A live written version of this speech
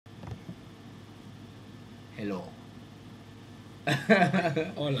Hello.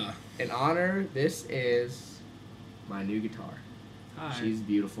 Hola. In honor, this is my new guitar. Hi. She's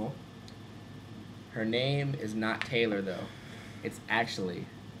beautiful. Her name is not Taylor, though. It's actually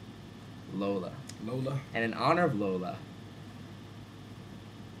Lola. Lola. And in honor of Lola,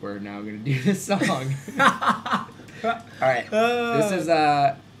 we're now going to do this song. Alright. This is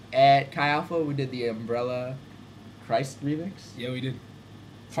at Chi Alpha. We did the Umbrella Christ remix. Yeah, we did.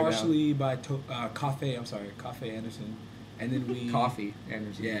 So Partially by Cafe Anderson. And then we... Coffee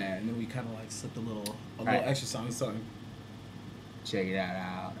Anderson. Yeah, and then we kind of like slipped a little Right. extra song. Check it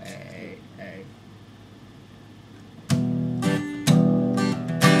out. Hey, hey.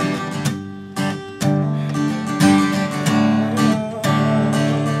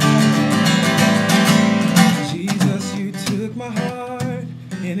 Jesus, you took my heart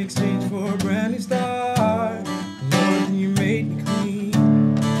in exchange for a brand new start. Lord, you made me clean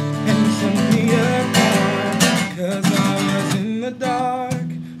and you set me apart. 'Cause I was in the dark,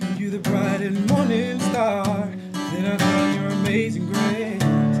 you the bright and morning star. Then I found your amazing grace,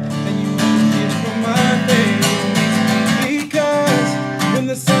 and you wiped the tears from my face. Because when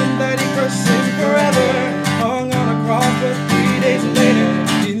the sun that he crushed sin forever hung on a cross, but 3 days later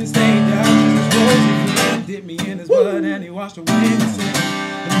didn't stay down. Jesus rose again, dipped me in his blood, and he washed away my sin.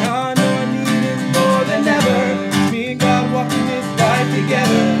 And now I know I need him more than ever. It's me and God walking this life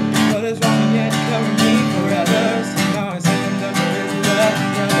together. His blood is washing and covering me forever. So now I stand under his love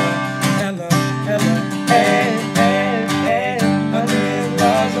umbrella. Ella, Ella, hey, hey, hey, under his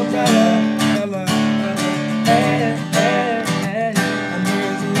love umbrella. Ella, Ella, hey, hey, hey, under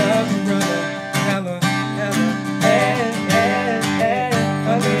his love umbrella. Ella, Ella, hey, hey, hey,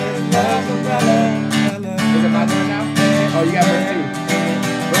 under his love umbrella. Ella, Is it my turn now? Oh, you got verse 2.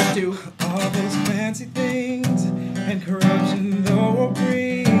 Verse 2. all those fancy things and corruption the world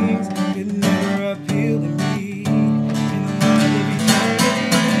brings could never appeal to me in the light of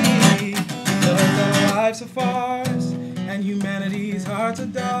eternity. Because our lives are farce and humanity's hearts are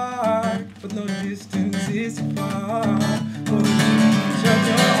dark, but no distance is too far for the reach of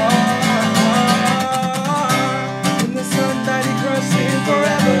your heart. When the sun that he crushed in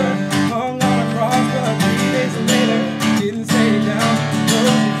forever hung on a cross, but 3 days later didn't stay down.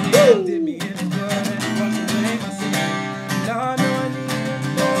 Did me in his blood and washed away my sin. Now I know I need him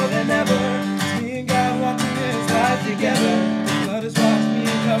more than ever. It's me and God walking this life together. His blood has washed me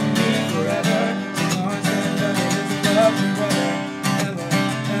and covered me forever. So now I stand under his love umbrella. Ella,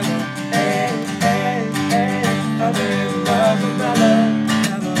 Ella, hey, hey, hey, under his love umbrella.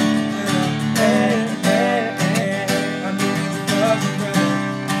 Ella, Ella, hey, hey, hey, under his love umbrella.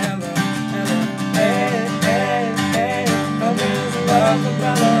 Ella, Ella, hey, hey, hey, under his love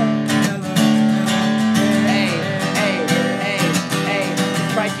umbrella.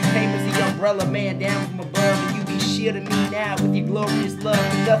 Christ, you came as the umbrella man down from above, and you be shielding me now with your glorious love.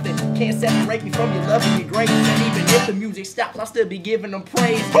 And nothing can't separate me from your love and your grace. And even if the music stops, I'll still be giving them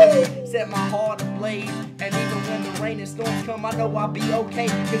praise. Set my heart ablaze, and even when the rain and storms come, I know I'll be okay.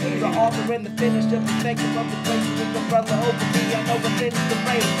 Cause you're the author and the finisher, perfecter of the place. With the umbrella over me, I know we'll finish the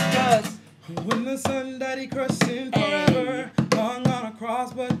race. Cause when the sun that he crushed in forever hung on a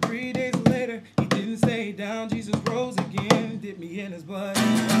cross, but 3 days later he didn't stay down. Jesus rose again, dipped me in his blood,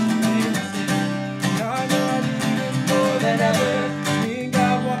 and washed away my sin. Now I know I need him more than ever. Me and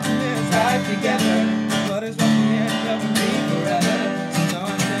God walking this life together. His blood is washing and covering me forever. So now I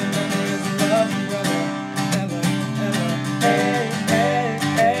stand under his love umbrella. Ella, Ella, hey, hey,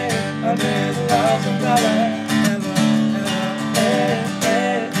 hey, under his love umbrella. Ella, Ella, hey,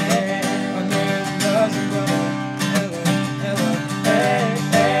 hey, hey, under his love umbrella. Ella, Ella, hey,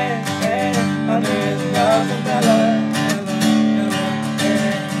 hey, hey, under his love umbrella. Ella, Ella,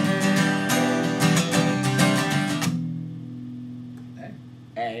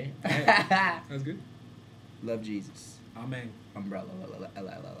 hey, hey. That's good. Love Jesus. Amen. Umbrella.